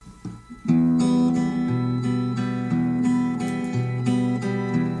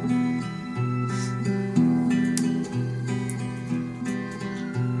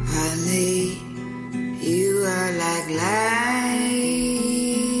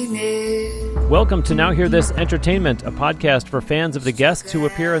Welcome to Now Hear This Entertainment, a podcast for fans of the guests who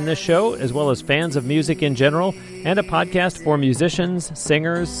appear in this show, as well as fans of music in general, and a podcast for musicians,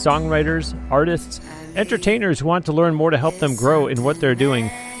 singers, songwriters, artists, entertainers who want to learn more to help them grow in what they're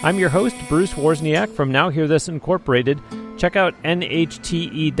doing. I'm your host, Bruce Wozniak from Now Hear This Incorporated. Check out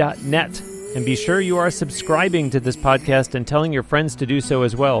NHTE.net, and be sure you are subscribing to this podcast and telling your friends to do so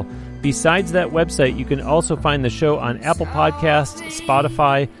as well. Besides that website, you can also find the show on Apple Podcasts,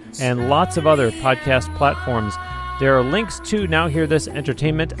 Spotify, and lots of other podcast platforms. There are links to Now Hear This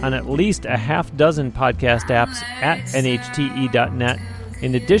Entertainment on at least a half dozen podcast apps at NHTE.net.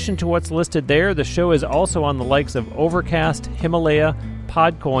 In addition to what's listed there, the show is also on the likes of Overcast, Himalaya,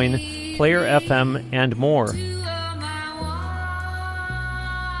 Podcoin, Player FM, and more.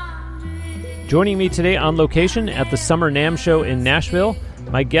 Joining me today on location at the Summer NAMM show in Nashville,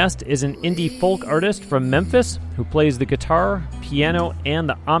 my guest is an indie folk artist from Memphis who plays the guitar, piano, and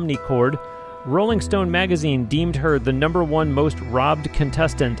the omnichord. Rolling Stone magazine deemed her the #1 most robbed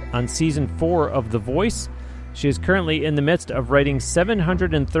contestant on Season 4 of The Voice. She is currently in the midst of writing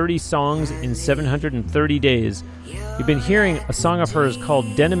 730 songs in 730 days. You've been hearing a song of hers called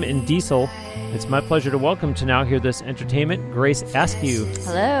Denim and Diesel. It's my pleasure to welcome to Now Hear This Entertainment, Grace Askew.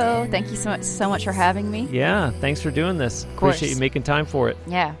 Hello. Thank you so much for having me. Yeah, thanks for doing this. Of course. Appreciate you making time for it.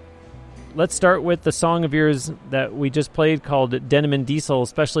 Yeah. Let's start with the song of yours that we just played called Denim and Diesel,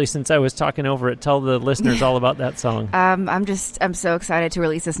 especially since I was talking over it. Tell the listeners all about that song. I'm so excited to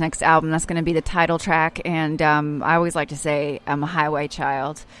release this next album. That's going to be the title track. And I always like to say I'm a highway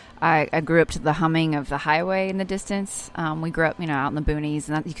child. I grew up to the humming of the highway in the distance. We grew up, out in the boonies,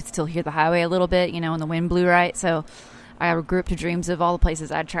 and you could still hear the highway a little bit, when the wind blew right. So I grew up to dreams of all the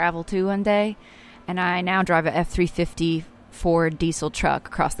places I'd travel to one day. And I now drive a F-350 Ford diesel truck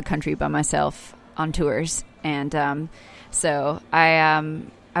across the country by myself on tours. And so I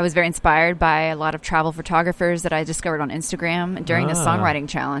was very inspired by a lot of travel photographers that I discovered on Instagram during the songwriting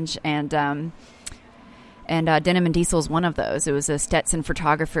challenge. And Denim and Diesel is one of those. It was a Stetson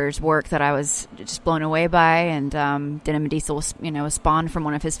photographer's work that I was just blown away by, and Denim and Diesel was, was spawned from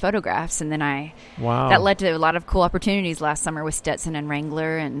one of his photographs, and then that led to a lot of cool opportunities last summer with Stetson and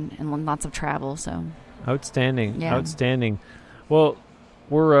Wrangler and lots of travel. So outstanding. Yeah. Outstanding. Well,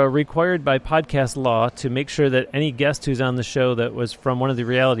 we're required by podcast law to make sure that any guest who's on the show that was from one of the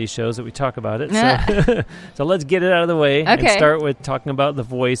reality shows that we talk about it. So, so let's get it out of the way and start with talking about The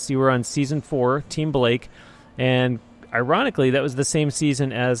Voice. You were on Season 4, Team Blake, and ironically, that was the same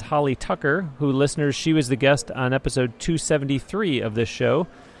season as Holly Tucker, who, listeners, she was the guest on episode 273 of this show.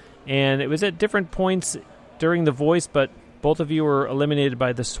 And it was at different points during The Voice, but both of you were eliminated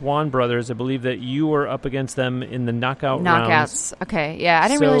by the Swan brothers. I believe that you were up against them in the knockouts. Rounds. Okay, yeah. I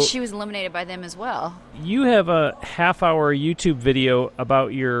didn't realize she was eliminated by them as well. You have a half-hour YouTube video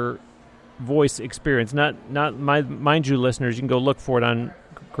about your voice experience. Mind you, listeners, you can go look for it on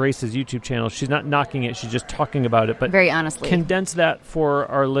Grace's YouTube channel. She's not knocking it. She's just talking about it. But very honestly. Condense that for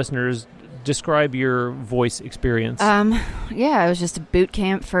our listeners. Describe your voice experience. Yeah, it was just a boot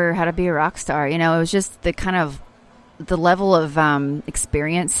camp for how to be a rock star. It was just the level of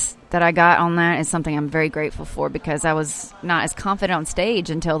experience that I got on that is something I'm very grateful for, because I was not as confident on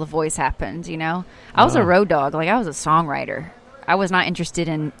stage until The Voice happened, I was a road dog. I was a songwriter. I was not interested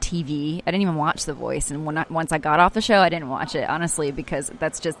in TV. I didn't even watch The Voice. And once I got off the show, I didn't watch it, honestly, because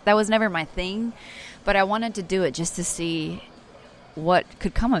that was never my thing. But I wanted to do it just to see what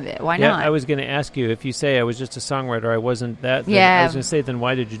could come of it. Why not? I was going to ask you, if you say I was just a songwriter, I wasn't that. Yeah. I was going to say, then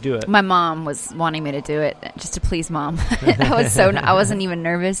why did you do it? My mom was wanting me to do it just to please Mom. I wasn't even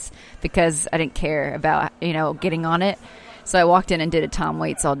nervous because I didn't care about, getting on it. So I walked in and did a Tom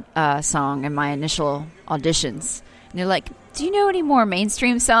Waits song in my initial auditions. And they're like, do you know any more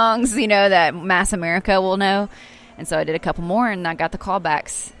mainstream songs, that mass America will know? And so I did a couple more, and I got the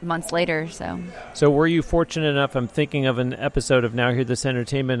callbacks months later. So were you fortunate enough? I'm thinking of an episode of Now Hear This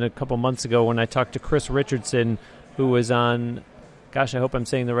Entertainment a couple months ago when I talked to Chris Richardson, who was on, I hope I'm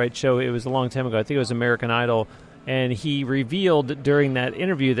saying the right show. It was a long time ago. I think it was American Idol. And he revealed during that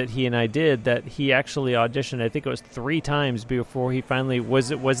interview that he and I did that he actually auditioned, I think it was 3 times before he finally,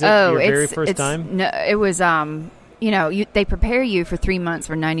 was it your very first time? No, it was, they prepare you for 3 months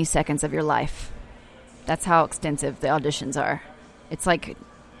for 90 seconds of your life. That's how extensive the auditions are. It's like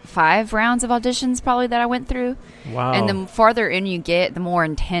 5 rounds of auditions probably that I went through. Wow. And the farther in you get, the more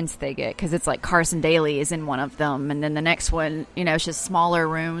intense they get, because it's like Carson Daly is in one of them. And then the next one, it's just smaller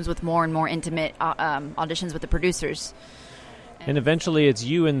rooms with more and more intimate auditions with the producers. And eventually it's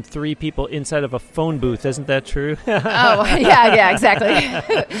you and 3 people inside of a phone booth. Isn't that true? yeah,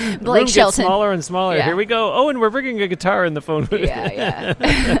 exactly. Blake Room Shelton. Gets smaller and smaller. Yeah. Here we go. Oh, and we're bringing a guitar in the phone booth.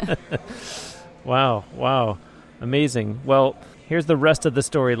 Yeah. Wow. Amazing. Well, here's the rest of the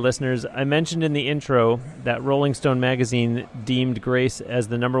story, listeners. I mentioned in the intro that Rolling Stone magazine deemed Grace as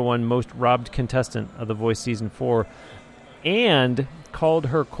the #1 most robbed contestant of The Voice Season 4 and called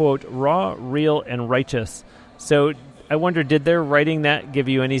her, quote, raw, real, and righteous. So I wonder, did their writing that give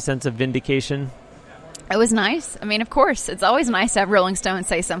you any sense of vindication? It was nice. I mean, of course, it's always nice to have Rolling Stone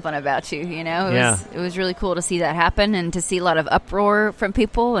say something about you, you know? It was really cool to see that happen and to see a lot of uproar from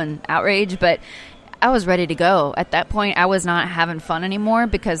people and outrage, but I was ready to go. At that point, I was not having fun anymore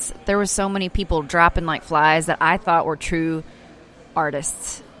because there were so many people dropping like flies that I thought were true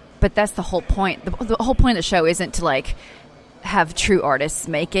artists. But that's the whole point. The whole point of the show isn't to, like, have true artists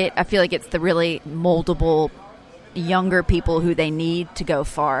make it. I feel like it's the really moldable younger people who they need to go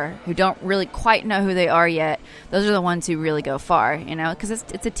far, who don't really quite know who they are yet. Those are the ones who really go far, you know, because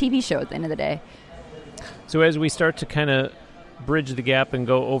it's a TV show at the end of the day. So as we start to kind of bridge the gap and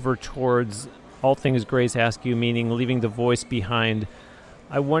go over towards all things Grace Askew, meaning leaving the voice behind,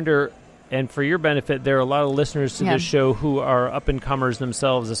 I wonder, and for your benefit, there are a lot of listeners to this show who are up-and-comers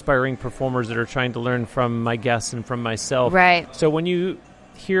themselves, aspiring performers that are trying to learn from my guests and from myself. Right. So when you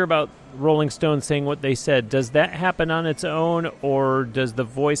hear about Rolling Stone saying what they said, does that happen on its own, or does The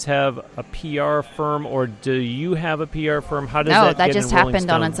Voice have a PR firm, or do you have a PR firm? How does that get just in Rolling happened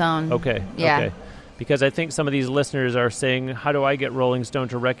Stone? on its own. Okay. Yeah. Okay. Because I think some of these listeners are saying, how do I get Rolling Stone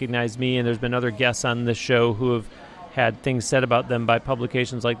to recognize me? And there's been other guests on this show who have had things said about them by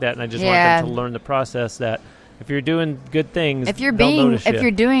publications like that, and I just want them to learn the process that if you're doing good things, if you're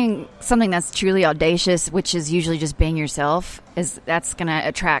doing something that's truly audacious, which is usually just being yourself, that's going to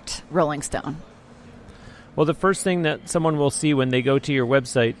attract Rolling Stone. Well, the first thing that someone will see when they go to your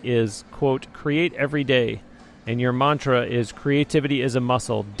website is, quote, create every day. And your mantra is creativity is a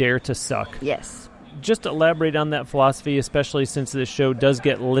muscle, dare to suck. Yes. Just elaborate on that philosophy, especially since this show does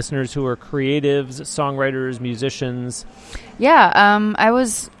get listeners who are creatives, songwriters, musicians. Yeah, I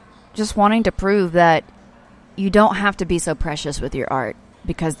was just wanting to prove that you don't have to be so precious with your art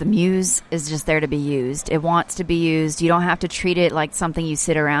because the muse is just there to be used. It wants to be used. You don't have to treat it like something you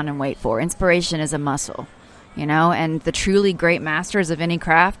sit around and wait for. Inspiration is a muscle, you know, and the truly great masters of any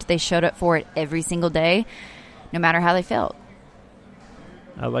craft, they showed up for it every single day, no matter how they felt.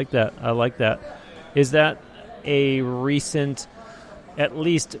 I like that. Is that a recent, at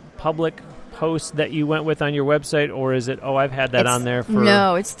least public post that you went with on your website, or is it, I've had that on there for...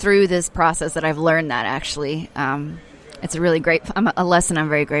 No, it's through this process that I've learned that, actually. It's a really great, a lesson I'm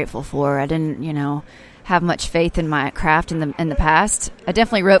very grateful for. I didn't, have much faith in my craft in the past. I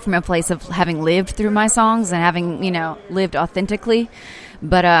definitely wrote from a place of having lived through my songs and having, lived authentically.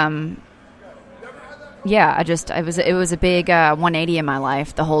 But, it was a big 180 in my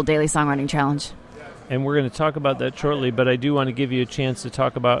life, the whole daily songwriting challenge. And we're going to talk about that shortly, but I do want to give you a chance to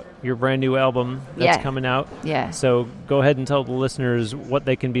talk about your brand new album that's coming out. Yeah. So go ahead and tell the listeners what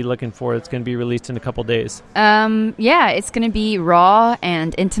they can be looking for. It's going to be released in a couple days. It's going to be raw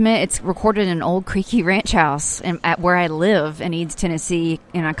and intimate. It's recorded in an old creaky ranch house at where I live in Eads, Tennessee,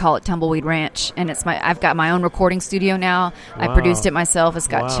 and I call it Tumbleweed Ranch. And I've got my own recording studio now. Wow. I produced it myself. It's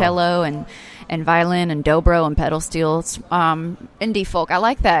got cello and violin and dobro and pedal steel. It's indie folk. I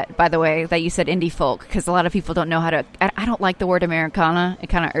like that, by the way, that you said indie folk, because a lot of people don't know how to... I don't like the word Americana. It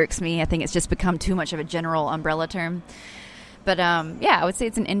kind of irks me. I think it's just become too much of a general umbrella term. But, I would say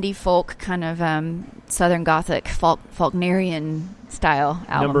it's an indie folk kind of Southern Gothic, Faulknerian style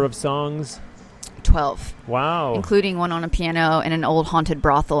album. Number of songs? 12. Wow. Including one on a piano in an old haunted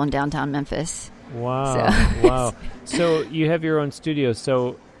brothel in downtown Memphis. Wow. Wow. So you have your own studio,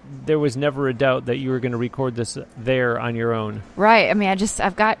 so... There was never a doubt that you were going to record this there on your own. Right. I mean,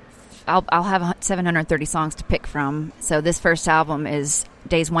 I'll have 730 songs to pick from. So this first album is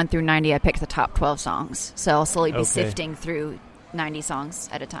days 1 through 90. I picked the top 12 songs. So I'll slowly be sifting through 90 songs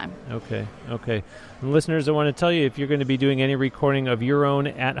at a time. Okay. And listeners, I want to tell you, if you're going to be doing any recording of your own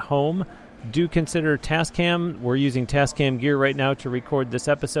at home, do consider Tascam. We're using Tascam gear right now to record this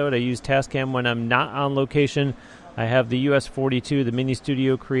episode. I use Tascam when I'm not on location. I have the US-42, the Mini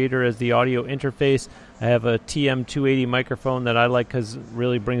Studio Creator, as the audio interface. I have a TM280 microphone that I like because it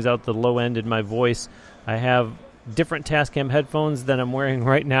really brings out the low end in my voice. I have different Tascam headphones than I'm wearing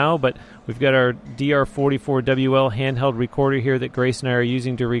right now, but we've got our DR44WL handheld recorder here that Grace and I are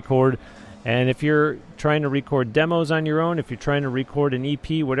using to record. And if you're trying to record demos on your own, if you're trying to record an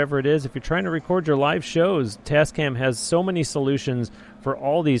EP, whatever it is, if you're trying to record your live shows, Tascam has so many solutions for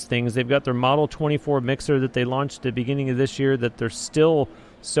all these things. They've got their Model 24 mixer that they launched at the beginning of this year that they're still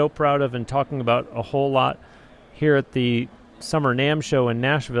so proud of and talking about a whole lot here at the Summer NAMM show in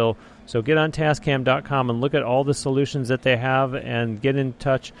Nashville. So get on Tascam.com and look at all the solutions that they have and get in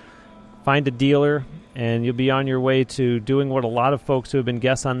touch. find a dealer, and you'll be on your way to doing what a lot of folks who have been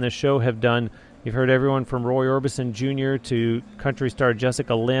guests on this show have done. You've heard everyone from Roy Orbison Jr. to country star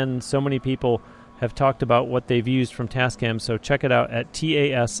Jessica Lynn. So many people have talked about what they've used from Tascam, so check it out at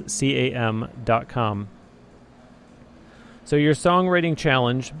tascam.com. So your songwriting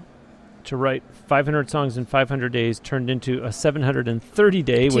challenge to write 500 songs in 500 days turned into a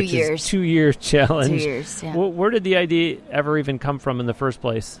 730-day, which is 2-year challenge. 2 years, yeah. Where did the idea ever even come from in the first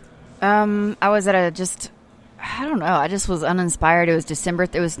place? I was at I don't know. I just was uninspired. It was December.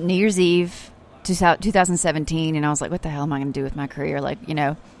 It was New Year's Eve, 2017, and I was like, what the hell am I going to do with my career? Like,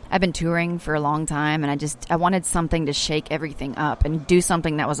 I've been touring for a long time, and I wanted something to shake everything up and do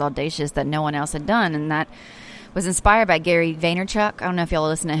something that was audacious that no one else had done, and that was inspired by Gary Vaynerchuk. I don't know if y'all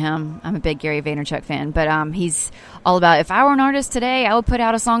listen to him. I'm a big Gary Vaynerchuk fan, but he's all about, if I were an artist today, I would put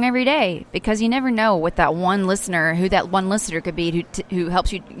out a song every day, because you never know what that one listener, who that one listener could be who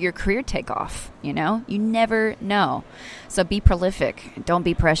helps your career take off. You never know. So be prolific. Don't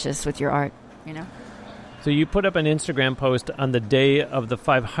be precious with your art. So you put up an Instagram post on the day of the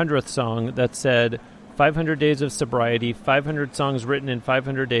 500th song that said, 500 days of sobriety, 500 songs written in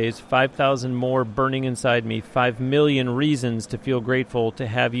 500 days, 5,000 more burning inside me, 5 million reasons to feel grateful to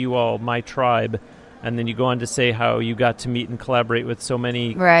have you all, my tribe. And then you go on to say how you got to meet and collaborate with so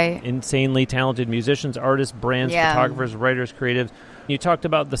many insanely talented musicians, artists, brands, photographers, writers, creatives. You talked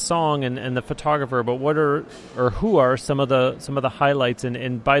about the song and the photographer, but who are some of the highlights?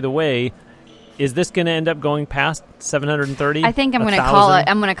 And by the way, is this going to end up going past 730? I think I'm going to call it.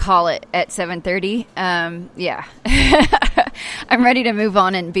 I'm going to call it at 730. Yeah. I'm ready to move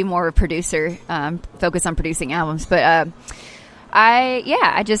on and be more of a producer, focus on producing albums. But I've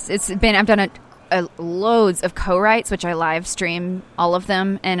done loads of co-writes, which I live stream all of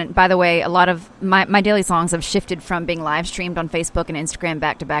them. And by the way, a lot of my daily songs have shifted from being live streamed on Facebook and Instagram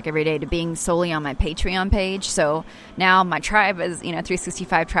back to back every day to being solely on my Patreon page. So now my tribe is,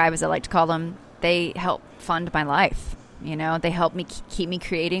 365 tribe, as I like to call them, they help fund my life. They help me keep me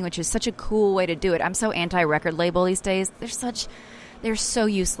creating, which is such a cool way to do it. I'm so anti-record label these days. They're so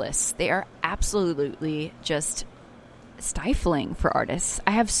useless. They are absolutely just stifling for artists.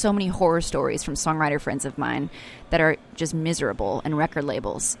 I have so many horror stories from songwriter friends of mine that are just miserable in record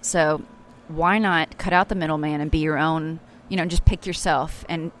labels. So why not cut out the middleman and be your own, just pick yourself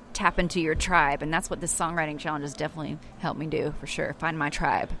and tap into your tribe. And that's what this songwriting challenge has definitely helped me do, for sure. Find my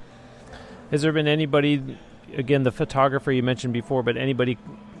tribe. Has there been anybody, again, the photographer you mentioned before, but anybody,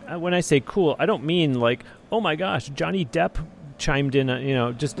 when I say cool, I don't mean like, oh my gosh, Johnny Depp chimed in,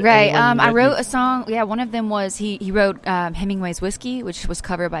 just right. I wrote a song. Yeah, one of them was he wrote Hemingway's Whiskey, which was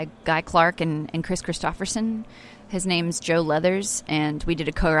covered by Guy Clark and Chris Christopherson. His name's Joe Leathers, and we did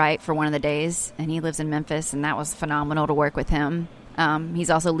a co-write for one of the days, and he lives in Memphis, and that was phenomenal to work with him. He's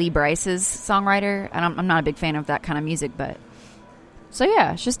also Lee Brice's songwriter, and I'm not a big fan of that kind of music, but so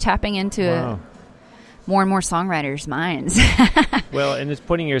yeah, it's just tapping into more and more songwriters' minds. Well, and it's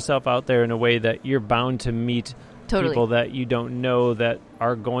putting yourself out there in a way that you're bound to meet people that you don't know that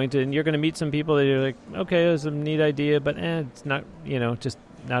are going to, and you're going to meet some people that you're like, okay, it was a neat idea, but it's not, just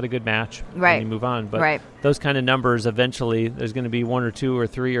not a good match. Right. And you move on. But those kind of numbers, eventually, there's going to be 1 or 2 or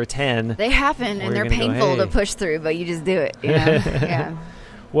 3 or 10. They happen, and they're painful to push through, but you just do it. Yeah.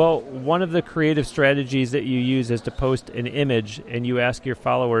 Well, one of the creative strategies that you use is to post an image, and you ask your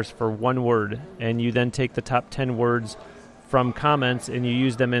followers for one word, and you then take the top 10 words from comments, and you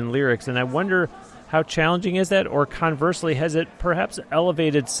use them in lyrics. And I wonder, how challenging is that? Or conversely, has it perhaps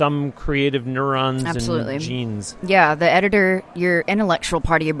elevated some creative neurons and genes? Yeah, the editor, your intellectual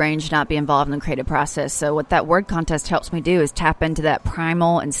part of your brain should not be involved in the creative process. So what that word contest helps me do is tap into that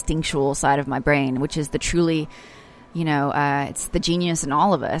primal, instinctual side of my brain, which is the truly, it's the genius in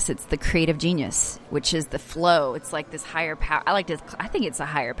all of us. It's the creative genius, which is the flow. It's like this higher power. I think it's a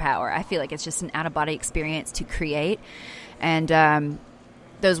higher power. I feel like it's just an out-of-body experience to create. And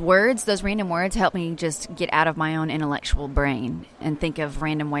those random words help me just get out of my own intellectual brain and think of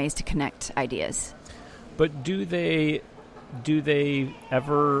random ways to connect ideas. But do they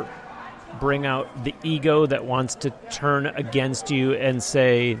ever bring out the ego that wants to turn against you and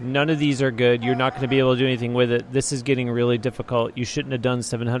say, none of these are good, you're not going to be able to do anything with it, this is getting really difficult, you shouldn't have done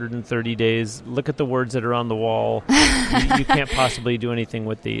 730 days, look at the words that are on the wall, you can't possibly do anything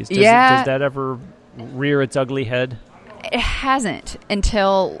with these? Does that ever rear its ugly head? It hasn't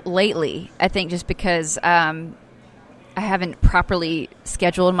until lately, I think, just because I haven't properly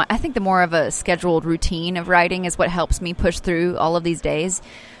scheduled I think the more of a scheduled routine of writing is what helps me push through all of these days.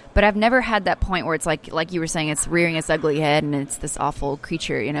 But I've never had that point where it's like you were saying, it's rearing its ugly head and it's this awful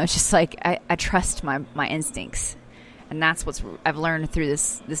creature. It's just like I trust my instincts. And that's what I've learned through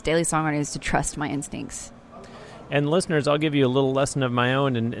this daily songwriting, is to trust my instincts. And listeners, I'll give you a little lesson of my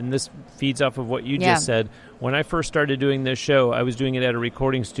own, and this feeds off of what you just said. When I first started doing this show, I was doing it at a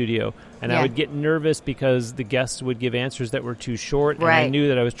recording studio, and I would get nervous because the guests would give answers that were too short, and I knew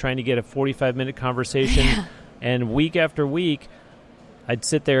that I was trying to get a 45-minute conversation, and week after week, I'd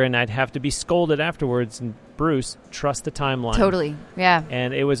sit there and I'd have to be scolded afterwards, and Bruce, trust the timeline. Totally, yeah.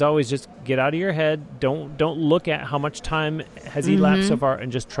 And it was always just get out of your head. Don't look at how much time has elapsed so far,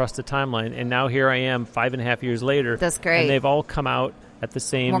 and just trust the timeline. And now here I am 5.5 years later. That's great. And they've all come out at the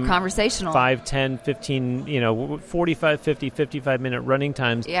same... More conversational. 5, 10, 15, 45, 50, 55-minute running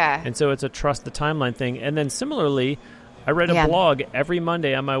times. Yeah. And so it's a trust the timeline thing. And then similarly, I write a blog every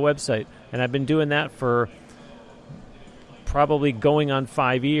Monday on my website, and I've been doing that for... probably going on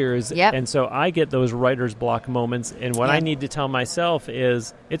 5 years. And so I get those writer's block moments, and what I need to tell myself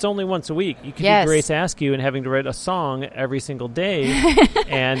is it's only once a week. You could be Grace Askew and having to write a song every single day,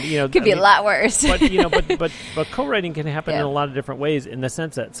 and could be a lot worse. but co-writing can happen in a lot of different ways, in the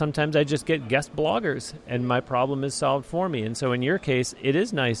sense that sometimes I just get guest bloggers and my problem is solved for me. And so in your case, it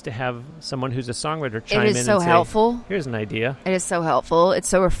is nice to have someone who's a songwriter chime in and say, helpful. Here's an idea. It is so helpful. It's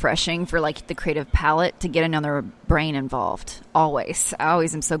so refreshing for like the creative palette to get another brain involved. Always. I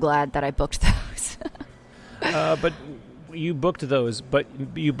always am so glad that I booked those. But you booked those, but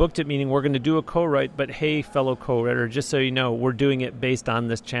you booked it meaning we're going to do a co-write, but hey, fellow co-writer, just so you know, we're doing it based on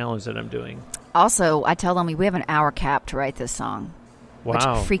this challenge that I'm doing. Also, I tell them we have an hour cap to write this song. Wow. Which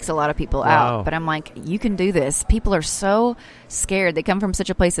freaks a lot of people out. But I'm like, you can do this. People are so scared. They come from such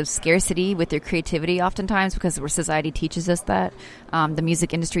a place of scarcity with their creativity oftentimes, because our society teaches us that. The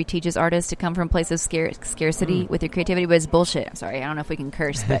music industry teaches artists to come from a place of scarcity with their creativity, but it's bullshit. I'm sorry, I don't know if we can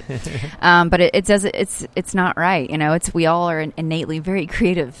curse, but but it's not right. We all are innately very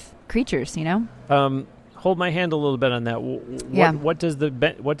creative creatures. Hold my hand a little bit on that. What does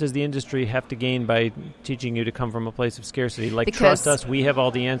the industry have to gain by teaching you to come from a place of scarcity? Trust us, we have all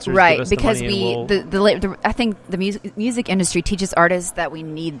the answers. Right, give us because the money I think the music industry teaches artists that we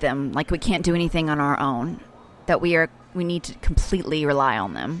need them. Like, we can't do anything on our own. That we need to completely rely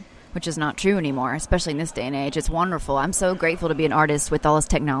on them, which is not true anymore, especially in this day and age. It's wonderful. I'm so grateful to be an artist with all this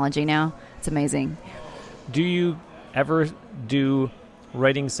technology now. It's amazing. Do you ever do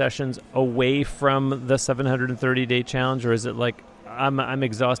writing sessions away from the 730-day challenge, or is it like I'm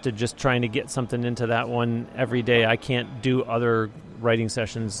exhausted just trying to get something into that one every day? I can't do other writing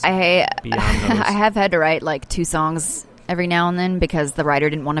sessions beyond those. I have had to write like 2 songs every now and then because the writer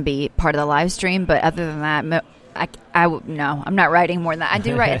didn't want to be part of the live stream. But other than that, I'm not writing more than that. I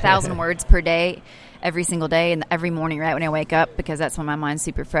do write 1,000 words per day, every single day, and every morning right when I wake up, because that's when my mind's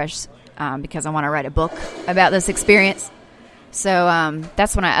super fresh, because I want to write a book about this experience. So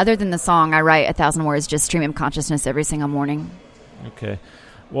that's when other than the song, I write 1,000 words, just stream of consciousness every single morning. Okay.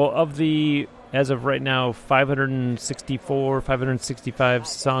 Well, as of right now, 565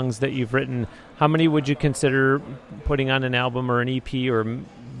 songs that you've written, how many would you consider putting on an album or an EP or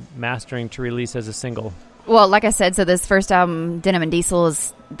mastering to release as a single? Well, like I said, so this first album, Denim and Diesel,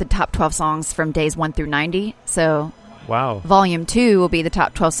 is the top 12 songs from days 1 through 90. So Volume 2 will be the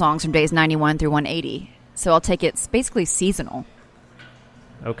top 12 songs from days 91 through 180. So I'll take it's basically seasonal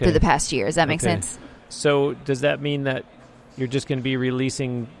through the past year. Does that make sense? So does that mean that you're just going to be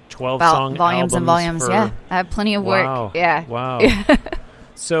releasing 12-song volumes and volumes? I have plenty of work. Yeah. Wow.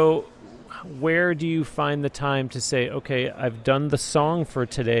 So where do you find the time to say, okay, I've done the song for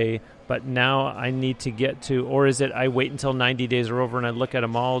today, but now I need to get to, or is it I wait until 90 days are over and I look at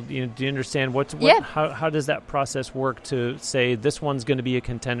them all? Do you understand how does that process work to say this one's going to be a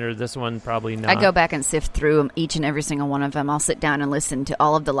contender, this one probably not? I go back and sift through each and every single one of them. I'll sit down and listen to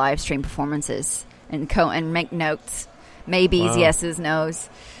all of the live stream performances and make notes, maybes, yeses, nos.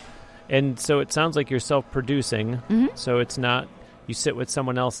 And so it sounds like you're self-producing, so it's not you sit with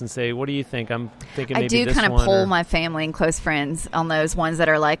someone else and say, what do you think? I'm thinking maybe this one. I do kind of poll my family and close friends on those ones that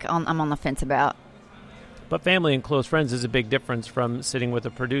are like I'm on the fence about. But family and close friends is a big difference from sitting with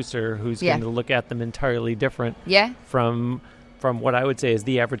a producer who's going to look at them entirely different from what I would say is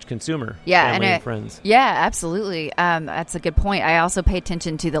the average consumer, family and friends. Yeah, absolutely. That's a good point. I also pay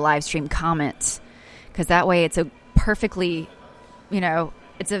attention to the live stream comments because that way it's a perfectly,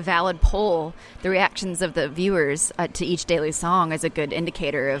 it's a valid poll. The reactions of the viewers to each daily song is a good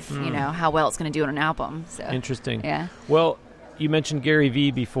indicator of, how well it's going to do on an album. So, interesting. Yeah. Well, you mentioned Gary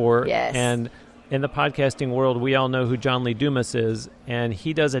Vee before. Yes. And in the podcasting world, we all know who John Lee Dumas is. And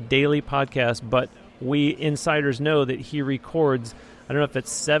he does a daily podcast, but we insiders know that he records, I don't know if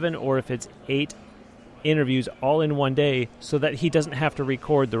it's 7 or if it's 8 interviews all in one day so that he doesn't have to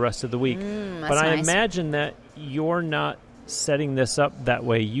record the rest of the week. But I imagine that you're not setting this up that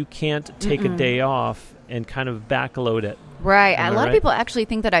way. You can't take a day off and kind of backload it. Right. A lot of people actually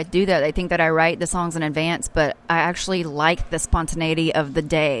think that I do that. They think that I write the songs in advance, but I actually like the spontaneity of the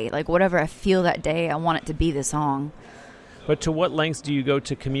day. Like whatever I feel that day, I want it to be the song. But to what lengths do you go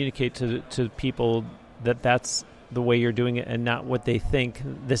to communicate to people that that's the way you're doing it and not what they think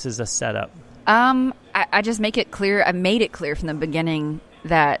this is a setup? I just make it clear. I made it clear from the beginning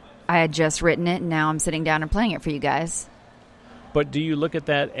that I had just written it and now I'm sitting down and playing it for you guys. But do you look at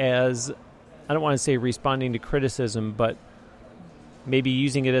that as, I don't want to say responding to criticism, but maybe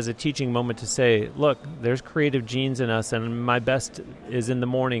using it as a teaching moment to say, look, there's creative genes in us and my best is in the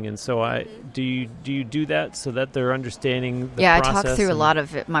morning. And so do you do that so that they're understanding the process? I talk through a lot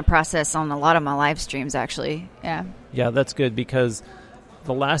of my process on a lot of my live streams, actually. Yeah, that's good, because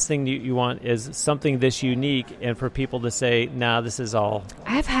the last thing you want is something this unique and for people to say, nah, this is all.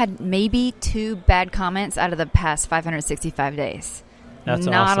 I've had maybe 2 bad comments out of the past 565 days. That's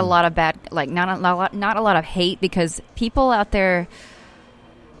not awesome. A lot of bad, like not a lot of hate, because people out there,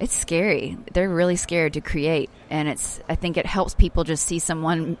 it's scary. They're really scared to create, and I think it helps people just see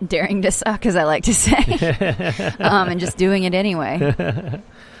someone daring to suck, as I like to say, and just doing it anyway.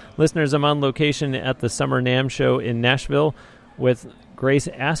 Listeners, I'm on location at the Summer NAMM show in Nashville with Grace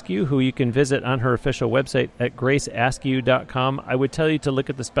Askew, who you can visit on her official website at graceaskew.com. I would tell you to look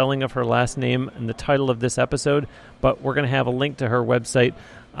at the spelling of her last name and the title of this episode, but we're going to have a link to her website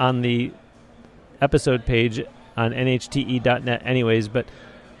on the episode page on NHTE.net anyways. But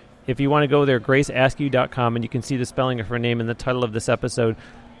if you want to go there, graceaskew.com, and you can see the spelling of her name and the title of this episode.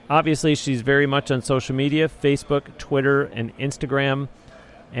 Obviously, she's very much on social media, Facebook, Twitter, and Instagram.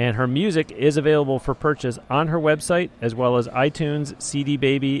 And her music is available for purchase on her website, as well as iTunes, CD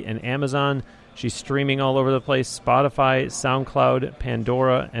Baby, and Amazon. She's streaming all over the place: Spotify, SoundCloud,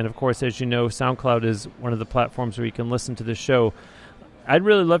 Pandora, and of course, as you know, SoundCloud is one of the platforms where you can listen to the show. I'd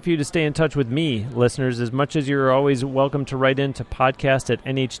really love for you to stay in touch with me, listeners, as much as you're always welcome to write into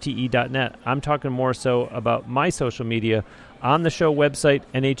podcast@nhte.net. I'm talking more so about my social media. On the show website,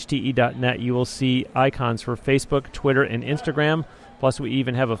 nhte.net, you will see icons for Facebook, Twitter, and Instagram. Plus, we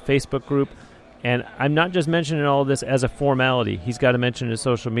even have a Facebook group. And I'm not just mentioning all of this as a formality. He's got to mention his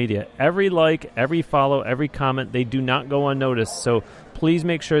social media. Every like, every follow, every comment, they do not go unnoticed. So please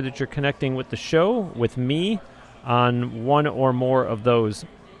make sure that you're connecting with the show, with me, on one or more of those.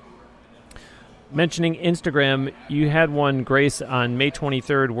 Mentioning Instagram, you had one, Grace, on May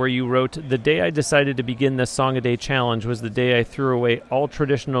 23rd where you wrote, "The day I decided to begin this Song a Day challenge was the day I threw away all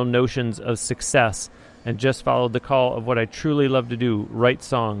traditional notions of success and just followed the call of what I truly love to do, write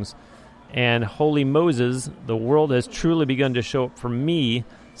songs. And holy Moses, the world has truly begun to show up for me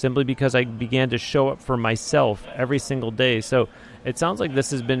simply because I began to show up for myself every single day." So it sounds like this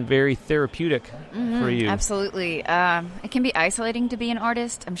has been very therapeutic for you. Absolutely. It can be isolating to be an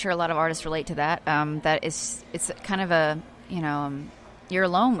artist. I'm sure a lot of artists relate to that. It's kind of a, you're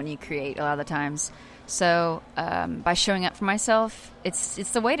alone when you create a lot of the times. So by showing up for myself,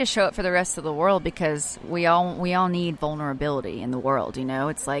 it's the way to show up for the rest of the world, because we all need vulnerability in the world.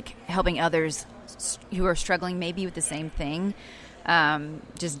 It's like helping others who are struggling maybe with the same thing.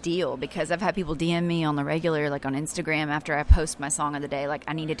 Just deal, because I've had people DM me on the regular, like on Instagram, after I post my song of the day, like,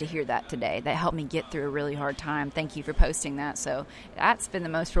 I needed to hear that today. That helped me get through a really hard time. Thank you for posting that. So that's been the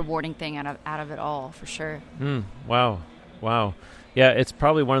most rewarding thing out of it all, for sure. Wow. Yeah, it's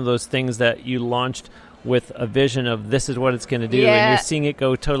probably one of those things that you launched with a vision of this is what it's going to do, and you're seeing it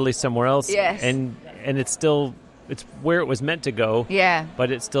go totally somewhere else. Yes. And it's still, it's where it was meant to go. Yeah. But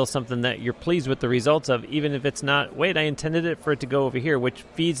it's still something that you're pleased with the results of, even if it's not, wait, I intended it for it to go over here, which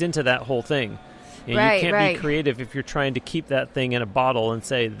feeds into that whole thing. You can't be creative if you're trying to keep that thing in a bottle and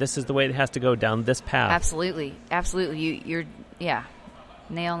say, this is the way it has to go down this path. Absolutely. You're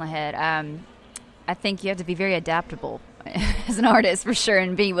nail on the head. I think you have to be very adaptable as an artist, for sure,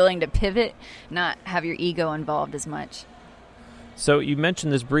 and be willing to pivot, not have your ego involved as much. So you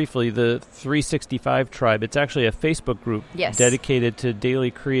mentioned this briefly, the 365 Tribe. It's actually a Facebook group dedicated to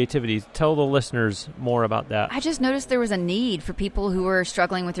daily creativity. Tell the listeners more about that. I just noticed there was a need for people who were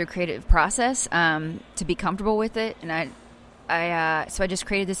struggling with their creative process to be comfortable with it, and so I just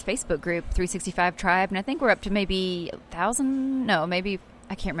created this Facebook group, 365 Tribe, and I think we're up to maybe 1,000. No, maybe.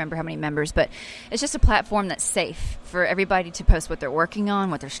 I can't remember how many members, but it's just a platform that's safe for everybody to post what they're working on,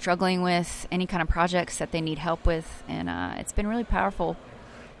 what they're struggling with, any kind of projects that they need help with, and it's been really powerful.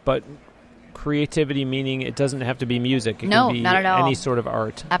 But creativity, meaning it doesn't have to be music. It can be not at all. Any sort of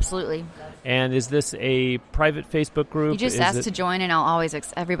art. Absolutely. And is this a private Facebook group? You just ask to join, and I'll always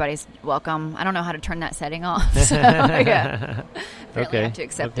everybody's welcome. I don't know how to turn that setting off, so yeah. Apparently I have to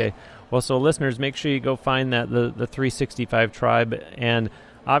accept it. Well, so listeners, make sure you go find that, the 365 Tribe. And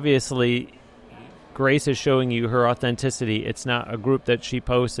obviously, Grace is showing you her authenticity. It's not a group that she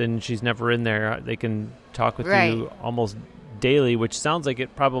posts and she's never in there. They can talk with you almost daily, which sounds like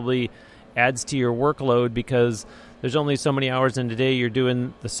it probably adds to your workload because there's only so many hours in a day. You're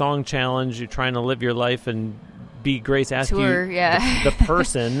doing the song challenge. You're trying to live your life and be Grace Askew, the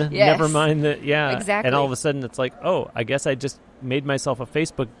person. Yes. Never mind that, Exactly. And all of a sudden it's like, oh, I guess I just made myself a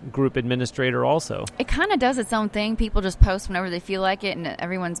Facebook group administrator also. It kind of does its own thing. People just post whenever they feel like it, and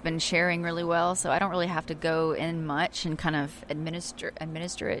everyone's been sharing really well, so I don't really have to go in much and kind of administer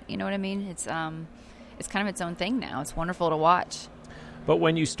it. You know what I mean? It's kind of its own thing now. It's wonderful to watch. But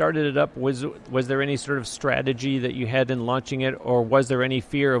when you started it up, was there any sort of strategy that you had in launching it, or was there any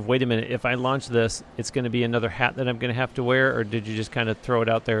fear of, wait a minute, if I launch this, it's going to be another hat that I'm going to have to wear, or did you just kind of throw it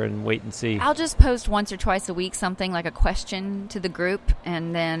out there and wait and see? I'll just post once or twice a week something like a question to the group,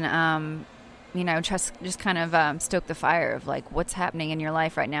 and then, just kind of stoke the fire of, like, what's happening in your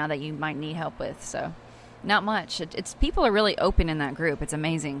life right now that you might need help with. So not much. It's people are really open in that group. It's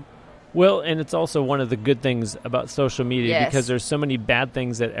amazing. Well, and it's also one of the good things about social media because there's so many bad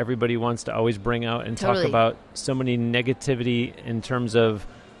things that everybody wants to always bring out and talk about, so many negativity in terms of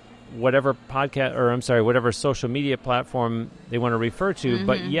whatever whatever social media platform they want to refer to. Mm-hmm.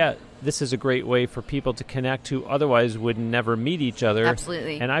 But yet, this is a great way for people to connect who otherwise would never meet each other.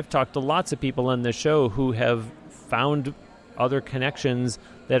 Absolutely. And I've talked to lots of people on the show who have found other connections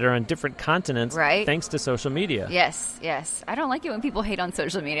that are on different continents thanks to social media. Yes. I don't like it when people hate on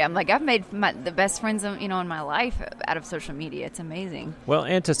social media. I'm like, I've made the best friends in my life out of social media. It's amazing. Well,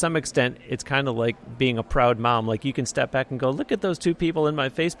 and to some extent, it's kind of like being a proud mom. Like, you can step back and go, look at those two people in my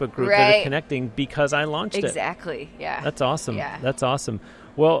Facebook group that are connecting because I launched it. Exactly, yeah. That's awesome. Yeah. That's awesome.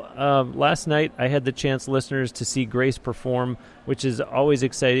 Well, last night I had the chance, listeners, to see Grace perform, which is always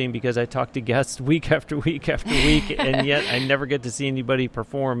exciting because I talk to guests week after week after week, and yet I never get to see anybody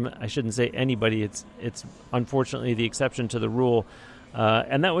perform. I shouldn't say anybody. It's unfortunately the exception to the rule.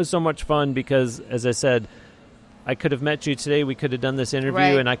 And that was so much fun because, as I said, I could have met you today. We could have done this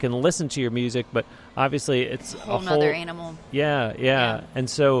interview, and I can listen to your music, but obviously it's a whole nother animal. Yeah. And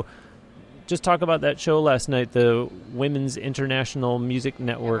so just talk about that show last night, the Women's International Music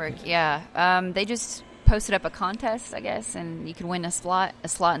Network. Yeah. They just posted up a contest, I guess, and you could win a slot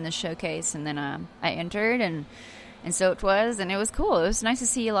in the showcase, and then I entered, and so it was, and it was cool. It was nice to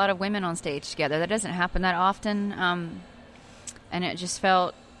see a lot of women on stage together. That doesn't happen that often, and it just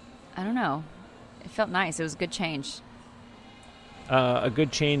felt, I don't know, it felt nice. It was a good change. A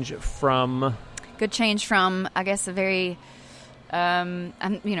good change from? Good change from, I guess, a very...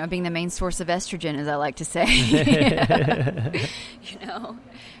 being the main source of estrogen, as I like to say. It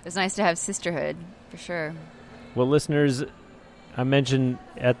was nice to have sisterhood, for sure. Well, listeners, I mentioned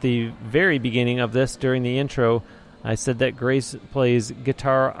at the very beginning of this, during the intro, I said that Grace plays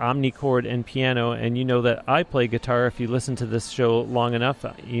guitar, omnichord, and piano, and you know that I play guitar. If you listen to this show long enough,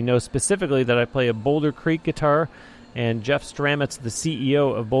 you know specifically that I play a Boulder Creek guitar, and Jeff Stramitz, the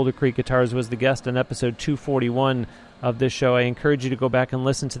CEO of Boulder Creek Guitars, was the guest on episode 241 of this show. I encourage you to go back and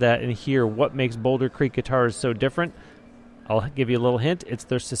listen to that and hear what makes Boulder Creek guitars so different. I'll give you a little hint. It's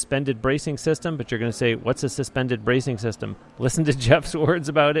their suspended bracing system, but you're going to say, what's a suspended bracing system? Listen to Jeff's words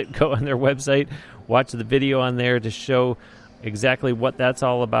about it. Go on their website, watch the video on there to show exactly what that's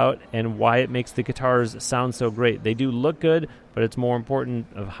all about and why it makes the guitars sound so great. They do look good, but it's more important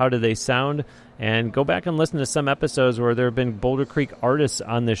of how do they sound. And go back and listen to some episodes where there have been Boulder Creek artists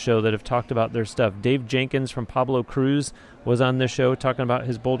on this show that have talked about their stuff. Dave Jenkins from Pablo Cruz was on this show talking about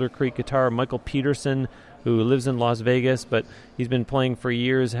his Boulder Creek guitar. Michael Peterson, who lives in Las Vegas, but he's been playing for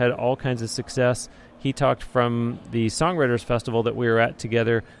years, had all kinds of success. He talked from the Songwriters Festival that we were at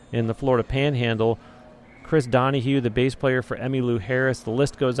together in the Florida Panhandle. Chris Donahue, the bass player for Emmylou Harris. The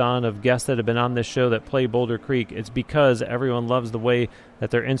list goes on of guests that have been on this show that play Boulder Creek. It's because everyone loves the way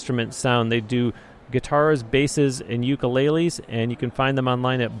that their instruments sound. They do guitars, basses, and ukuleles, and you can find them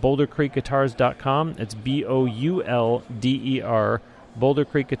online at bouldercreekguitars.com. It's BOULDER,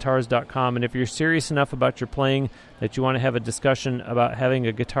 bouldercreekguitars.com. And if you're serious enough about your playing that you want to have a discussion about having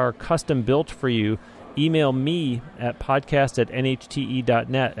a guitar custom built for you, email me at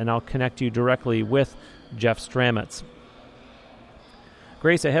podcast@nhte.net, and I'll connect you directly with Jeff Stramitz.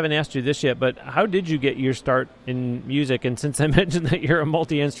 Grace, I haven't asked you this yet, but how did you get your start in music? And since I mentioned that you're a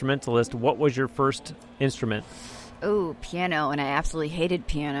multi-instrumentalist, what was your first instrument? Oh, piano, and I absolutely hated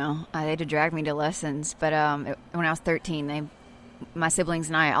piano. They had to drag me to lessons, but when I was 13, my siblings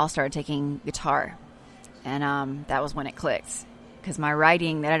and I all started taking guitar, and that was when it clicked. Because my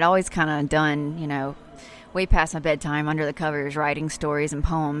writing that I'd always kind of done, way past my bedtime, under the covers, writing stories and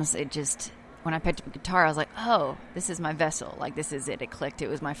poems. It just, when I picked up a guitar, I was like, oh, this is my vessel. Like, this is it. It clicked. It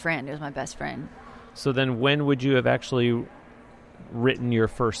was my friend. It was my best friend. So then when would you have actually written your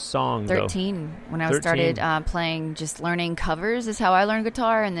first song, 13. Though? When I started playing, just learning covers is how I learned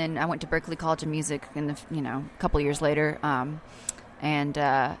guitar. And then I went to Berklee College of Music a couple years later,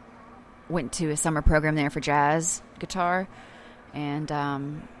 and went to a summer program there for jazz guitar. And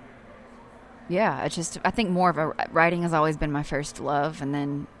I think more of writing has always been my first love, and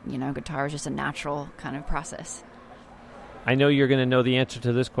then guitar is just a natural kind of process. I know you're going to know the answer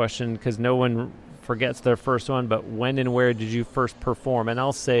to this question because no one forgets their first one, but when and where did you first perform? And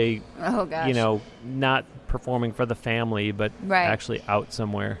I'll say, oh gosh, not performing for the family, but actually out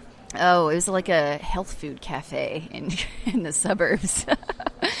somewhere. Oh, it was like a health food cafe in the suburbs.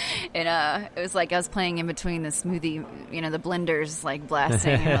 And it was like I was playing in between the smoothie, the blenders like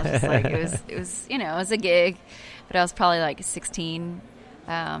blasting. And I was just like, it was a gig, but I was probably like 16.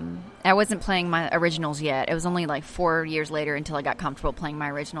 I wasn't playing my originals yet. It was only like 4 years later until I got comfortable playing my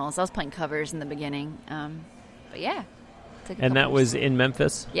originals. I was playing covers in the beginning. But yeah. And that was in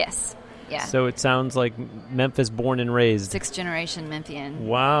Memphis? Yes. Yeah. So it sounds like Memphis born and raised. 6th generation Memphian.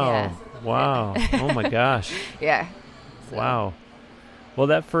 Wow. Yeah. Wow. Oh my gosh. Yeah. So. Wow. Well,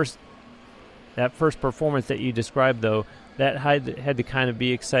 that first performance that you described, though, that had to kind of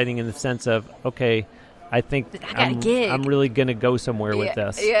be exciting in the sense of, okay, I think I'm really going to go somewhere with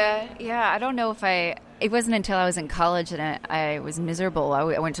this. Yeah. I don't know if it wasn't until I was in college that I was miserable.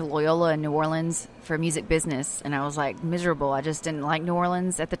 I went to Loyola in New Orleans for music business, and I was like miserable. I just didn't like New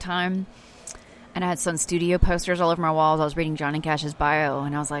Orleans at the time. And I had some studio posters all over my walls. I was reading Johnny Cash's bio,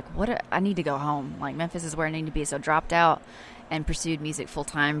 and I was like, I need to go home. Like, Memphis is where I need to be. So I dropped out and pursued music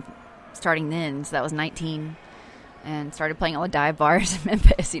full-time starting then. So that was 19. And started playing all the dive bars in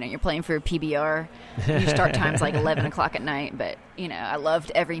Memphis. You're playing for a PBR. Your start time's like 11 o'clock at night. But, I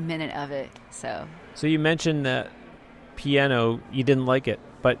loved every minute of it. So you mentioned that piano, you didn't like it,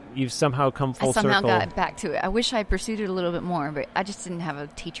 but you've somehow come full circle. I somehow got back to it. I wish I pursued it a little bit more, but I just didn't have a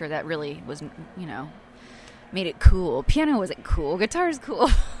teacher that really was, made it cool. Piano wasn't cool. Guitar is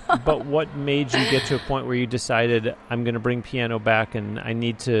cool. But what made you get to a point where you decided, I'm going to bring piano back and I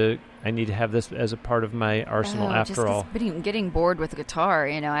need to have this as a part of my arsenal after all? Getting bored with the guitar.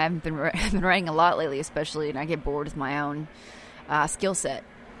 I haven't been writing a lot lately, especially, and I get bored with my own skill set.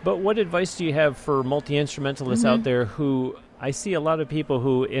 But what advice do you have for multi-instrumentalists out there who, I see a lot of people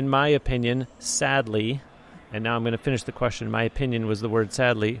who, in my opinion, sadly, and now I'm going to finish the question, my opinion was the word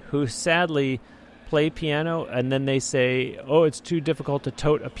sadly, who sadly play piano and then they say, oh, it's too difficult to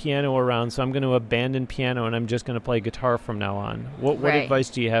tote a piano around, so I'm going to abandon piano and I'm just going to play guitar from now on. What advice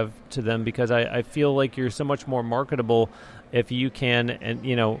do you have to them? Because I feel like you're so much more marketable if you can, and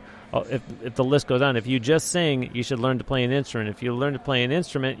if the list goes on. If you just sing, you should learn to play an instrument. If you learn to play an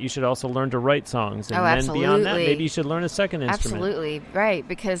instrument, you should also learn to write songs. And then beyond that, maybe you should learn a second instrument. Absolutely, right.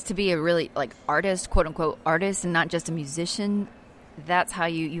 Because to be a really artist, quote-unquote artist, and not just a musician, that's how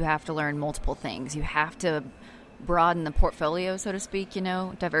you have to learn multiple things. You have to broaden the portfolio, so to speak,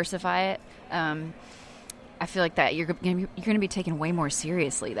 diversify it. I feel like that you're going to be taken way more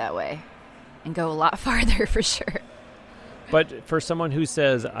seriously that way and go a lot farther for sure. But for someone who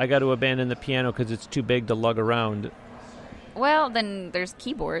says, I got to abandon the piano because it's too big to lug around. Well, then there's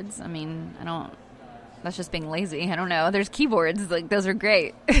keyboards. I mean, that's just being lazy. I don't know. There's keyboards. Those are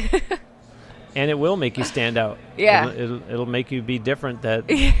great. And it will make you stand out. Yeah. It'll make you be different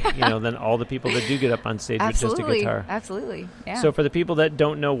than all the people that do get up on stage with just a guitar. Absolutely. Yeah. So for the people that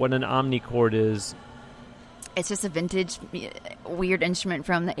don't know what an omnichord is, it's just a vintage weird instrument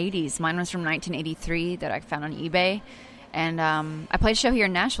from the 80s. Mine was from 1983 that I found on eBay. And I played a show here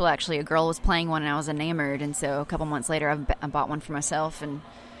in Nashville, actually. A girl was playing one, and I was enamored. And so a couple months later, I bought one for myself. And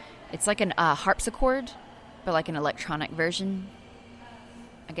it's like an harpsichord, but like an electronic version.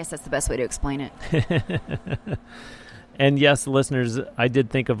 I guess that's the best way to explain it. And yes, listeners, I did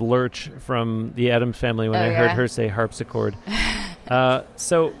think of Lurch from the Addams Family when I heard her say harpsichord.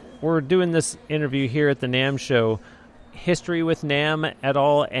 So we're doing this interview here at the NAMM show. History with NAMM at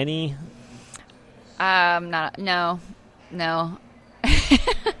all? Any? No.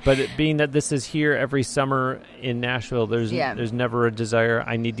 But being that this is here every summer in Nashville, there's never a desire,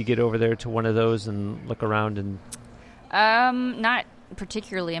 I need to get over there to one of those and look around and... Not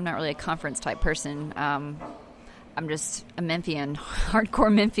particularly. I'm not really a conference type person. I'm just a Memphian,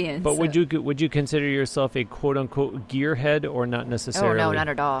 hardcore Memphian. But so. Would you consider yourself a quote unquote gearhead or not necessarily? Oh no, not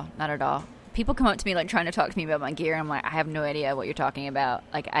at all. Not at all. People come up to me trying to talk to me about my gear. I'm like, I have no idea what you're talking about.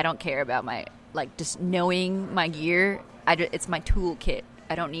 I don't care about my just knowing my gear. It's my toolkit.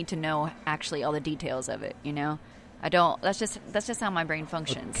 I don't need to know actually all the details of it, I don't. That's just how my brain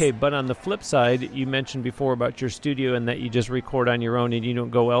functions. Okay, but on the flip side, you mentioned before about your studio and that you just record on your own and you don't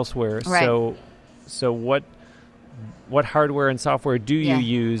go elsewhere. Right. So what hardware and software do you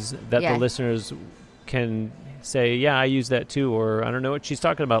use that the listeners can say, yeah, I use that too, or I don't know what she's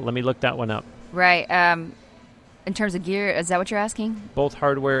talking about. Let me look that one up. Right. In terms of gear, is that what you're asking? Both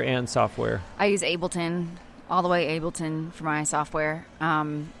hardware and software. I use Ableton, all the way Ableton for my software,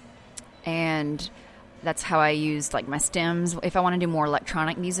 and that's how I use like my stems. If I want to do more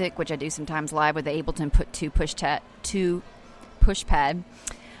electronic music, which I do sometimes live with the Ableton, put two push pad.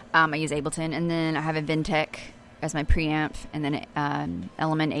 I use Ableton, and then I have a Vintech as my preamp, and then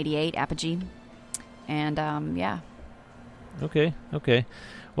Element 88 Apogee, and Okay.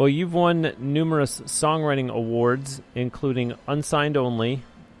 Well, you've won numerous songwriting awards, including Unsigned Only,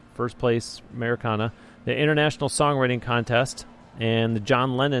 first place Americana, the International Songwriting Contest, and the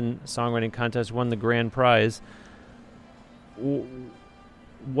John Lennon Songwriting Contest won the grand prize.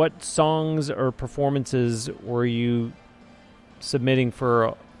 What songs or performances were you submitting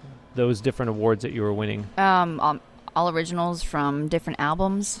for those different awards that you were winning? All originals from different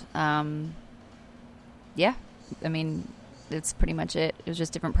albums. Yeah, I mean, that's pretty much it. It was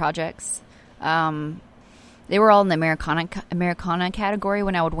just different projects. They were all in the Americana category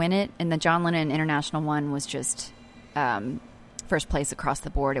when I would win it, and the John Lennon International one was just first place across the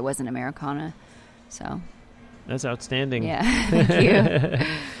board. It wasn't Americana, so that's outstanding. Yeah, thank you.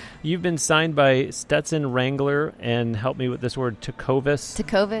 You've been signed by Stetson Wrangler, and help me with this word, Tecovas.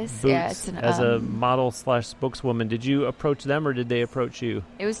 Tecovas, yeah. It's as a model/spokeswoman. Did you approach them, or did they approach you?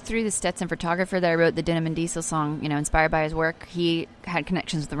 It was through the Stetson photographer that I wrote the Denim and Diesel song, inspired by his work. He had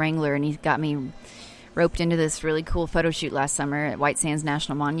connections with the Wrangler, and he got me roped into this really cool photo shoot last summer at White Sands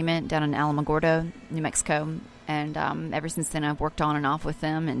National Monument down in Alamogordo, New Mexico. And ever since then, I've worked on and off with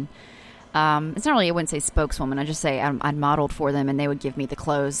them, and it's not really, I wouldn't say spokeswoman. I just say I modeled for them, and they would give me the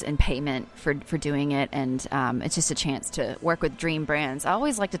clothes and payment for doing it. And it's just a chance to work with dream brands. I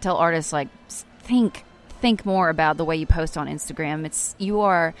always like to tell artists, like, think more about the way you post on Instagram.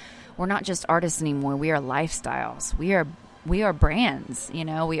 We're not just artists anymore. We are lifestyles. We are brands.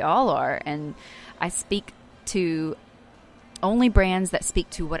 We all are. And I speak to only brands that speak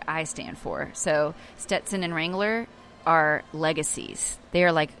to what I stand for. So Stetson and Wrangler are legacies. They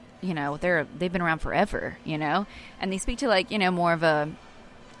are like, they've been around forever, and they speak to more of a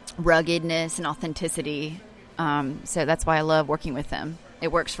ruggedness and authenticity. So that's why I love working with them.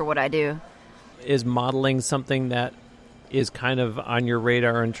 It works for what I do. Is modeling something that is kind of on your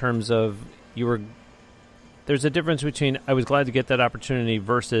radar in terms of there's a difference between I was glad to get that opportunity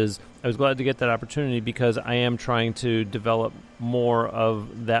versus I was glad to get that opportunity because I am trying to develop more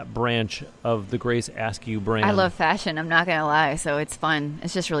of that branch of the Grace Askew brand. I love fashion, I'm not going to lie, so it's fun.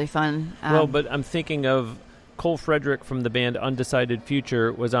 It's just really fun. But I'm thinking of Cole Frederick from the band Undecided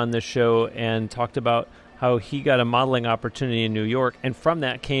Future was on this show and talked about how he got a modeling opportunity in New York, and from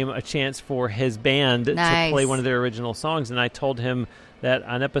that came a chance for his band to play one of their original songs. And I told him that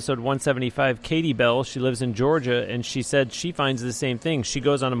on episode 175, Katie Bell, she lives in Georgia, and she said she finds the same thing. She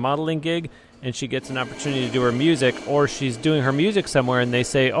goes on a modeling gig, and she gets an opportunity to do her music, or she's doing her music somewhere, and they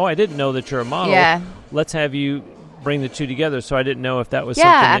say, oh, I didn't know that you're a model. Yeah. Let's have you bring the two together. So I didn't know if that was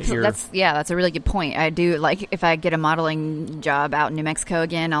something that you're... That's a really good point. I do, like, if I get a modeling job out in New Mexico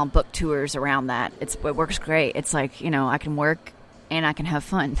again, I'll book tours around that. It works great. It's like, I can work and I can have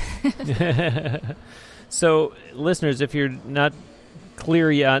fun. So, listeners, if you're not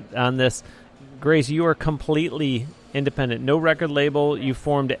clear yet on this, Grace, you are completely independent. No record label. You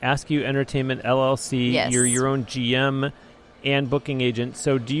formed Askew Entertainment LLC. Yes. You're your own GM and booking agent.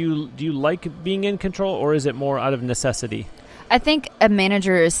 So do you like being in control, or is it more out of necessity? I think a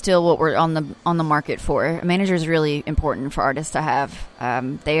manager is still what we're on the market for. A manager is really important for artists to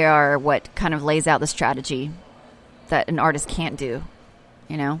have. They are what kind of lays out the strategy that an artist can't do,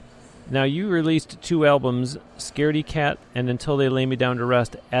 Now, you released 2 albums, Scaredy Cat and Until They Lay Me Down to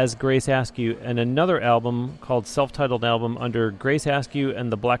Rest, as Grace Askew, and another album called self-titled album under Grace Askew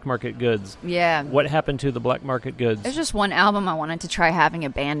and the Black Market Goods. Yeah. What happened to the Black Market Goods? There's just one album I wanted to try having a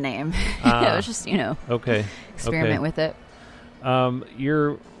band name. It was just, experiment with it.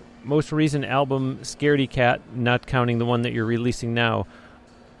 Your most recent album, Scaredy Cat, not counting the one that you're releasing now,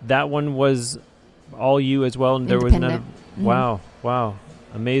 that one was all you as well, and there was none of... Mm-hmm. Wow.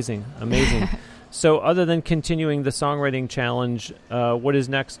 Amazing. So other than continuing the songwriting challenge, what is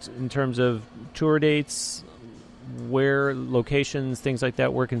next in terms of tour dates, where locations, things like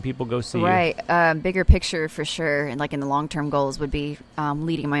that? Where can people go see you? Right. Bigger picture for sure. And like in the long-term goals would be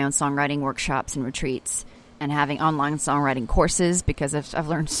leading my own songwriting workshops and retreats and having online songwriting courses, because I've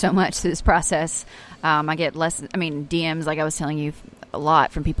learned so much through this process. I get DMs, like I was telling you, a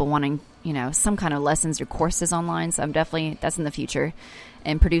lot from people wanting, some kind of lessons or courses online. So that's in the future,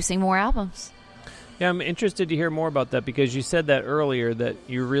 and producing more albums. Yeah, I'm interested to hear more about that, because you said that earlier, that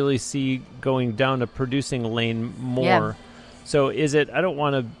you really see going down a producing lane more. Yeah. So is it, I don't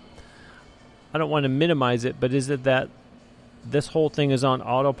want to minimize it, but is it that this whole thing is on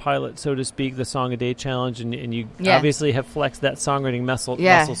autopilot, so to speak, the Song a Day Challenge, and you obviously have flexed that songwriting muscle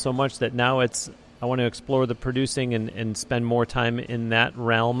so much that now I want to explore the producing and spend more time in that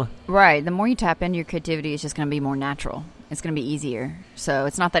realm? Right. The more you tap into your creativity, it's just going to be more natural. It's going to be easier. So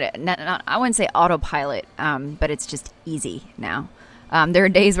it's not that I wouldn't say autopilot, but it's just easy now. There are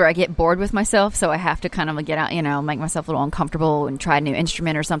days where I get bored with myself, so I have to kind of get out, make myself a little uncomfortable and try a new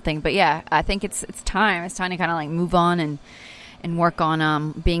instrument or something. But yeah, I think it's time. It's time to kind of move on and work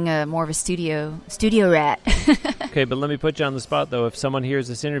on being more of a studio rat. Okay, but let me put you on the spot though. If someone hears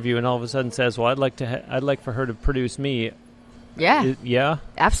this interview and all of a sudden says, "Well, I'd like for her to produce me," yeah, yeah,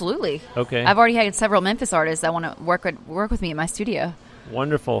 absolutely. Okay, I've already had several Memphis artists that want to work with me in my studio.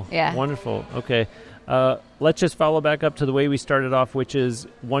 Wonderful. Yeah, wonderful. Okay, let's just follow back up to the way we started off, which is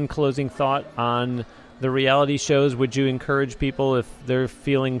one closing thought on the reality shows. Would you encourage people, if they're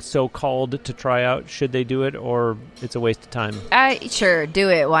feeling so called to try out, should they do it, or it's a waste of time? Sure,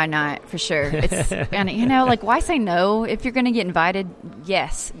 do it. Why not? For sure. It's, and why say no? If you're going to get invited,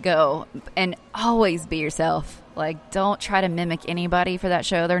 yes, go. And always be yourself. Don't try to mimic anybody for that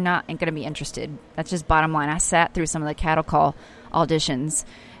show. They're not going to be interested. That's just bottom line. I sat through some of the cattle call auditions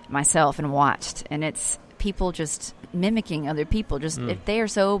myself and watched, and it's people just mimicking other people. If they are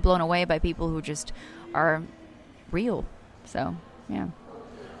so blown away by people who just are real. So, yeah.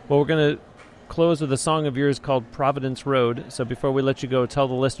 Well, we're going to close with a song of yours called Providence Road. So before we let you go, tell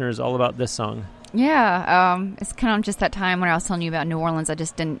the listeners all about this song. Yeah, it's kind of just that time when I was telling you about New Orleans. I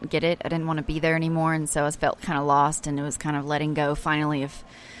just didn't get it. I didn't want to be there anymore, and so I felt kind of lost, and it was kind of letting go finally of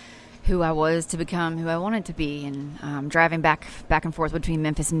who I was to become who I wanted to be, and driving back and forth between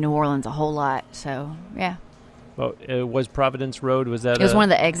Memphis and New Orleans a whole lot. So, yeah. Well, was Providence Road, was that? It was one of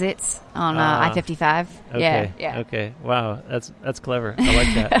the exits on I-55. Okay, yeah. Okay, wow, that's clever. I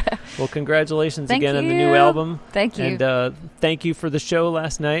like that. Well, congratulations Thank again you. on the new album. Thank you. And thank you for the show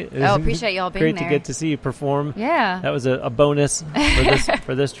last night. Oh, appreciate y'all being great there. Great to get to see you perform. Yeah. That was a bonus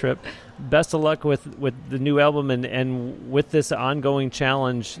for this trip. Best of luck with the new album and with this ongoing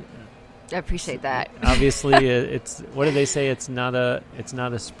challenge. I appreciate that. Obviously, it's what do they say? It's not a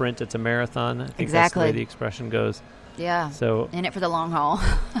sprint. It's a marathon. I think exactly. That's the way the expression goes. Yeah. So in it for the long haul.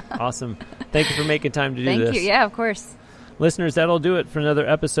 Awesome. Thank you for making time to do this. Thank you. Yeah, of course. Listeners, that'll do it for another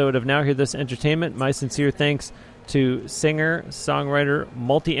episode of Now Hear This Entertainment. My sincere thanks to singer, songwriter,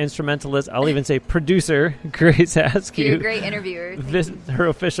 multi-instrumentalist, I'll even say producer, Grace Askew. You're a great interviewer. Visit her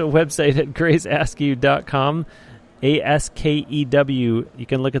official website at graceaskew.com. ASKEW. You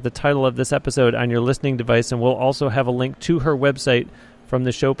can look at the title of this episode on your listening device, and we'll also have a link to her website from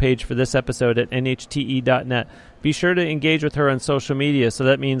the show page for this episode at NHTE.net. Be sure to engage with her on social media, so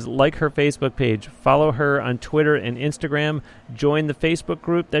that means like her Facebook page, follow her on Twitter and Instagram, join the Facebook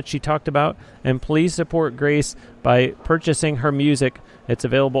group that she talked about, and please support Grace by purchasing her music. It's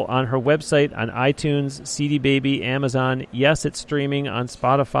available on her website, on iTunes, CD Baby, Amazon. Yes, it's streaming on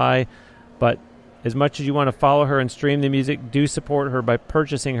Spotify, but as much as you want to follow her and stream the music, do support her by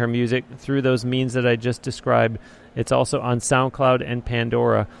purchasing her music through those means that I just described. It's also on SoundCloud and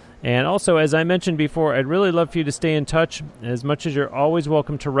Pandora. And also, as I mentioned before, I'd really love for you to stay in touch. As much as you're always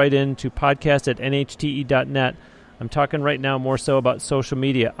welcome to write in to podcast@nhte.net, I'm talking right now more so about social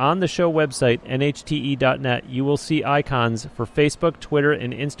media. On the show website, nhte.net, you will see icons for Facebook, Twitter,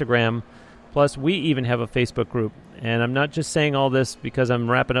 and Instagram. Plus, we even have a Facebook group. And I'm not just saying all this because I'm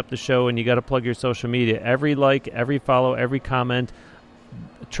wrapping up the show and you got to plug your social media. Every like, every follow, every comment,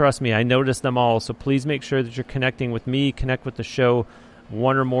 trust me, I notice them all. So please make sure that you're connecting with me, connect with the show,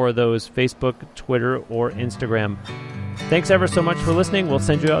 one or more of those, Facebook, Twitter, or Instagram. Thanks ever so much for listening. We'll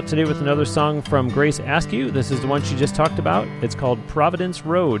send you out today with another song from Grace Askew. This is the one she just talked about. It's called Providence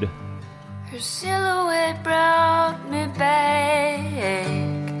Road. Her silhouette brought me back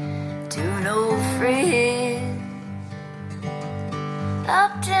to an old friend.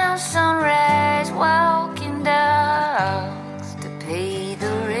 Uptown sunrise, walking dogs to pay the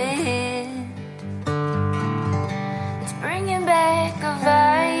rent. It's bringing back the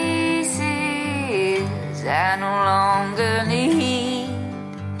vices I no longer need.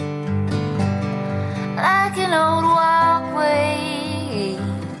 Like an old walkway,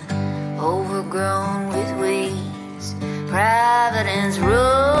 overgrown with weeds. Providence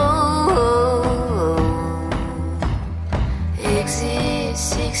Road.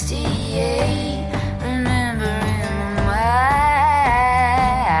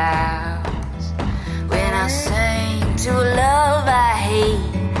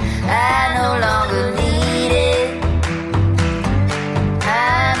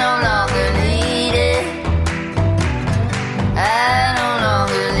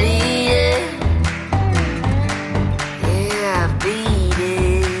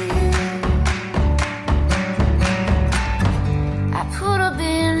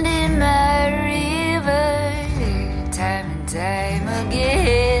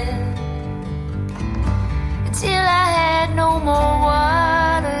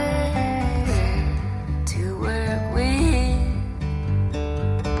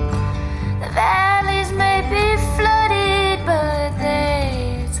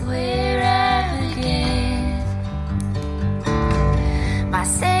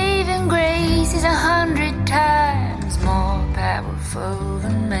 Peace is 100 times more powerful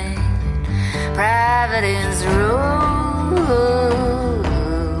than man. Providence Road,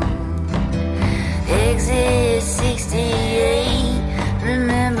 exit 68,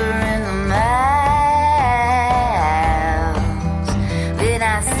 remembering the miles when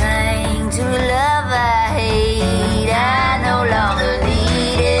I sang to a love I hate. I no longer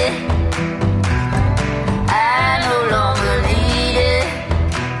need it. I no longer need it.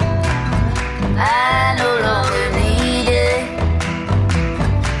 I no longer need it.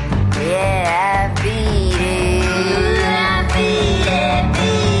 Yeah, I beat it. I beat it,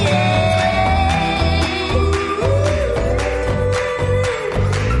 beat it.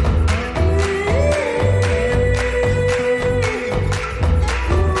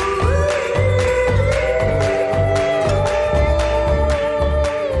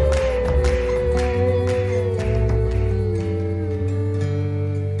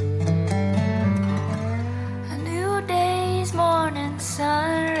 A new day's morning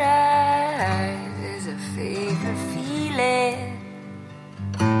sunrise is a favorite feeling.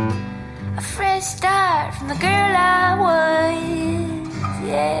 A fresh start from the girl I was.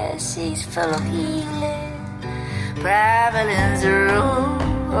 Yeah, she's full of healing. Providence Road,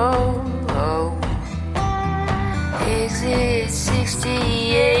 exit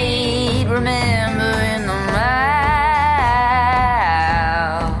 68, remembering the miles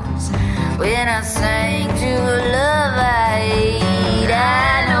when I sang to a love I hate.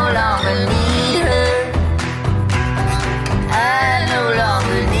 I no longer need her. I no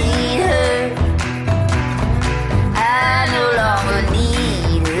longer need her. I no longer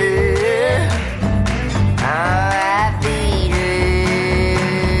need her. Oh, I beat her.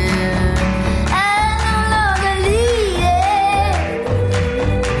 I no longer need it.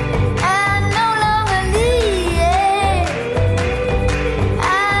 I no longer need it. I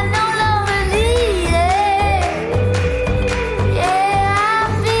no longer need it. Yeah, I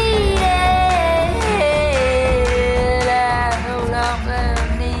beat it. I no longer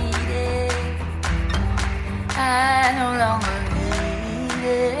need it. I no longer need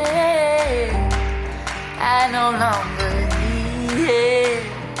it. I no longer